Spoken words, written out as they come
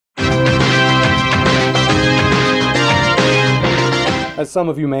As some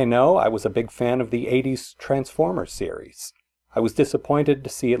of you may know, I was a big fan of the 80s Transformers series. I was disappointed to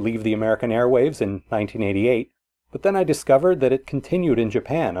see it leave the American airwaves in 1988, but then I discovered that it continued in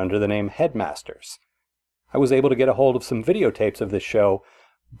Japan under the name Headmasters. I was able to get a hold of some videotapes of this show,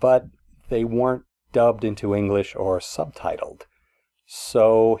 but they weren't dubbed into English or subtitled.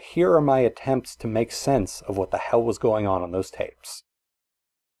 So here are my attempts to make sense of what the hell was going on those tapes.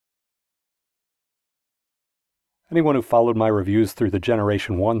 Anyone who followed my reviews through the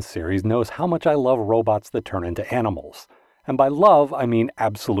Generation 1 series knows how much I love robots that turn into animals. And by love, I mean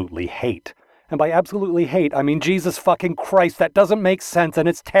absolutely hate. And by absolutely hate, I mean Jesus fucking Christ, that doesn't make sense and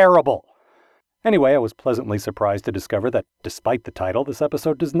it's terrible. Anyway, I was pleasantly surprised to discover that, despite the title, this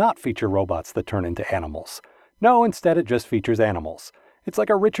episode does not feature robots that turn into animals. No, instead it just features animals. It's like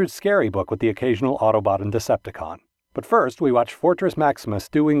a Richard Scarry book with the occasional Autobot and Decepticon. But first, we watch Fortress Maximus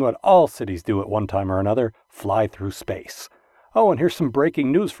doing what all cities do at one time or another, fly through space. Oh, and here's some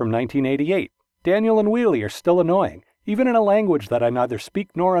breaking news from 1988. Daniel and Wheelie are still annoying, even in a language that I neither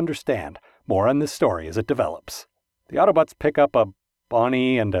speak nor understand. More on this story as it develops. The Autobots pick up a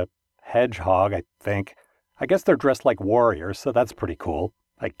bunny and a hedgehog, I think. I guess they're dressed like warriors, so that's pretty cool,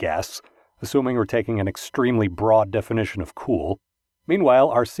 I guess, assuming we're taking an extremely broad definition of cool. Meanwhile,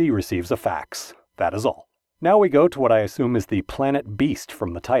 RC receives a fax. That is all. Now we go to what I assume is the planet Beast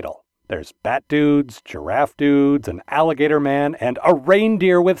from the title. There's bat dudes, giraffe dudes, an alligator man, and a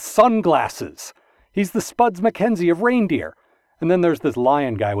reindeer with sunglasses. He's the Spuds MacKenzie of reindeer. And then there's this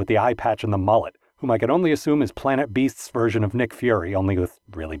lion guy with the eye patch and the mullet, whom I can only assume is Planet Beast's version of Nick Fury, only with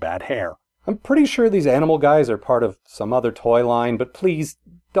really bad hair. I'm pretty sure these animal guys are part of some other toy line, but please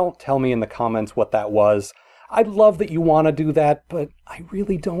don't tell me in the comments what that was. I'd love that you want to do that, but I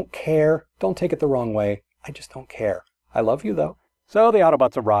really don't care. Don't take it the wrong way. I just don't care. I love you, though. So the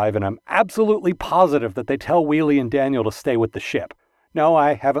Autobots arrive, and I'm absolutely positive that they tell Wheelie and Daniel to stay with the ship. No,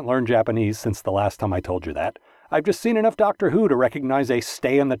 I haven't learned Japanese since the last time I told you that. I've just seen enough Doctor Who to recognize a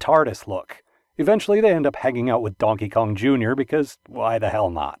stay in the TARDIS look. Eventually, they end up hanging out with Donkey Kong Jr. because why the hell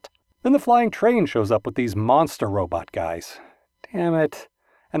not? Then the flying train shows up with these monster robot guys. Damn it.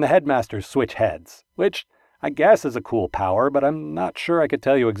 And the headmasters switch heads, which I guess is a cool power, but I'm not sure I could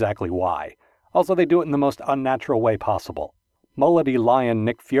tell you exactly why. Also, they do it in the most unnatural way possible. Mullety lion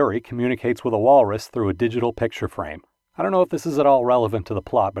Nick Fury communicates with a walrus through a digital picture frame. I don't know if this is at all relevant to the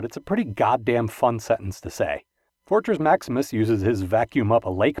plot, but it's a pretty goddamn fun sentence to say. Fortress Maximus uses his vacuum up a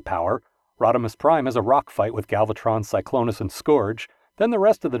lake power. Rodimus Prime has a rock fight with Galvatron, Cyclonus, and Scourge. Then the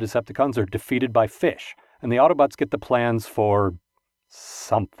rest of the Decepticons are defeated by fish, and the Autobots get the plans for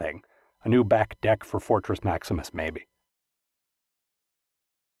something. A new back deck for Fortress Maximus, maybe.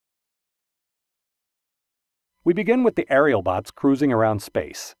 We begin with the aerial bots cruising around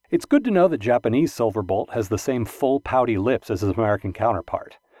space. It's good to know that Japanese Silverbolt has the same full pouty lips as his American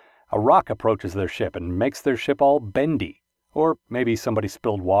counterpart. A rock approaches their ship and makes their ship all bendy. Or maybe somebody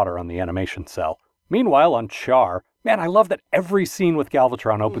spilled water on the animation cell. Meanwhile, on Char, man, I love that every scene with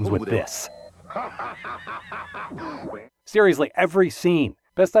Galvatron opens with this. Seriously, every scene.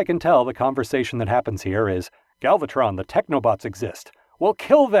 Best I can tell, the conversation that happens here is, Galvatron, the Technobots exist. We'll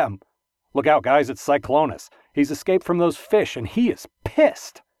kill them! Look out, guys, it's Cyclonus. He's escaped from those fish, and he is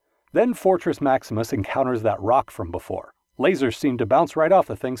pissed. Then Fortress Maximus encounters that rock from before. Lasers seem to bounce right off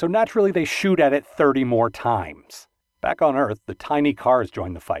the thing, so naturally they shoot at it 30 more times. Back on Earth, the tiny cars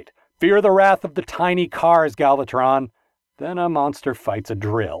join the fight. Fear the wrath of the tiny cars, Galvatron. Then a monster fights a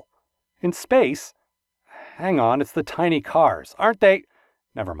drill. In space, hang on, it's the tiny cars, aren't they?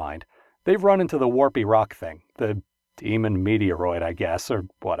 Never mind. They've run into the warpy rock thing. The demon meteoroid, I guess, or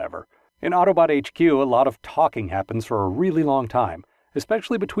whatever. In Autobot HQ, a lot of talking happens for a really long time,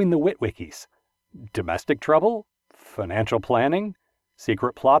 especially between the Witwickies. Domestic trouble? Financial planning?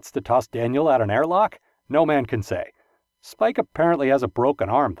 Secret plots to toss Daniel out an airlock? No man can say. Spike apparently has a broken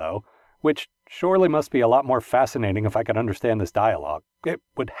arm, though, which surely must be a lot more fascinating if I could understand this dialogue. It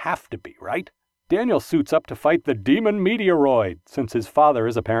would have to be, right? Daniel suits up to fight the demon meteoroid, since his father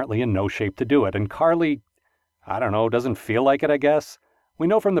is apparently in no shape to do it, and Carly, I don't know, doesn't feel like it, I guess. We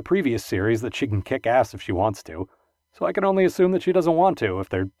know from the previous series that she can kick ass if she wants to, so I can only assume that she doesn't want to if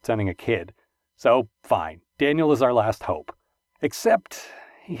they're sending a kid. So, fine, Daniel is our last hope. Except,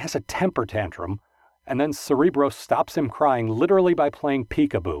 he has a temper tantrum, and then Cerebro stops him crying literally by playing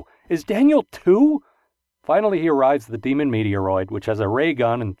peekaboo. Is Daniel 2? Finally, he arrives at the demon meteoroid, which has a ray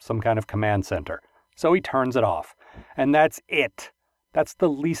gun and some kind of command center. So he turns it off. And that's it. That's the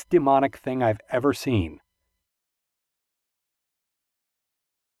least demonic thing I've ever seen.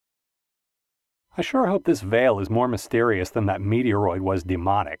 I sure hope this veil is more mysterious than that meteoroid was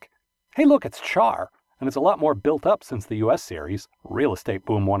demonic. Hey look, it's Char. and it's a lot more built up since the US series, real estate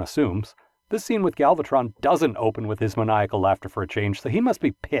boom one assumes. This scene with Galvatron doesn't open with his maniacal laughter for a change, so he must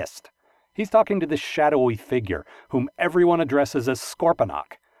be pissed. He's talking to this shadowy figure, whom everyone addresses as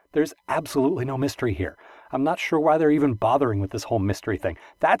Scorponok. There's absolutely no mystery here. I'm not sure why they're even bothering with this whole mystery thing.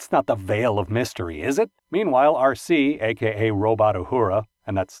 That's not the veil of mystery, is it? Meanwhile, RC, aka Robot Uhura,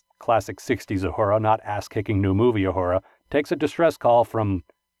 and that's classic 60s Uhura, not ass-kicking new movie Uhura, takes a distress call from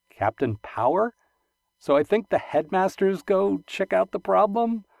Captain Power? So I think the headmasters go check out the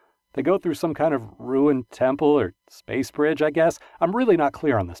problem? They go through some kind of ruined temple or space bridge, I guess. I'm really not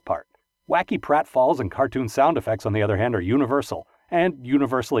clear on this part. Wacky pratfalls and cartoon sound effects, on the other hand, are universal, and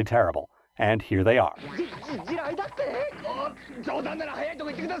universally terrible. And here they are.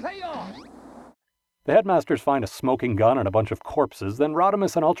 The headmasters find a smoking gun and a bunch of corpses, then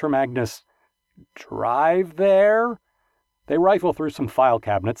Rodimus and Ultra Magnus drive there? They rifle through some file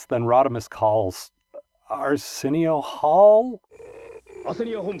cabinets, then Rodimus calls Arsenio Hall?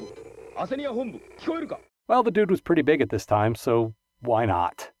 Well, the dude was pretty big at this time, so why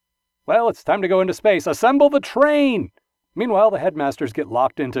not? Well, it's time to go into space. Assemble the train! Meanwhile, the headmasters get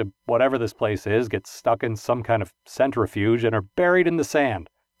locked into whatever this place is, get stuck in some kind of centrifuge, and are buried in the sand.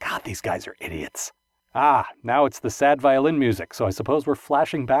 God, these guys are idiots. Ah, now it's the sad violin music, so I suppose we're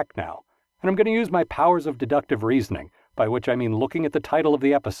flashing back now. And I'm going to use my powers of deductive reasoning, by which I mean looking at the title of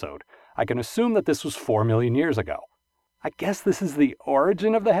the episode. I can assume that this was 4 million years ago. I guess this is the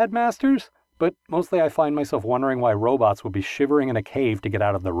origin of the headmasters, but mostly I find myself wondering why robots would be shivering in a cave to get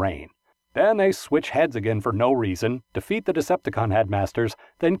out of the rain. Then they switch heads again for no reason, defeat the Decepticon headmasters,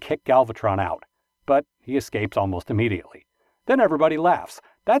 then kick Galvatron out. But he escapes almost immediately. Then everybody laughs.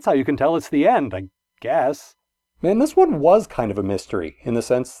 That's how you can tell it's the end, I guess. Man, this one was kind of a mystery, in the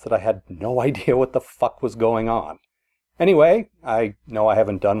sense that I had no idea what the fuck was going on. Anyway, I know I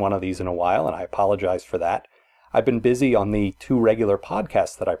haven't done one of these in a while, and I apologize for that. I've been busy on the 2 regular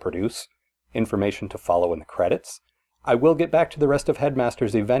podcasts that I produce. Information to follow in the credits. I will get back to the rest of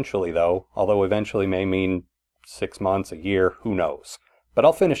Headmasters eventually, though, although eventually may mean 6 months, a year, who knows. But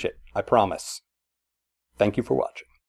I'll finish it, I promise. Thank you for watching.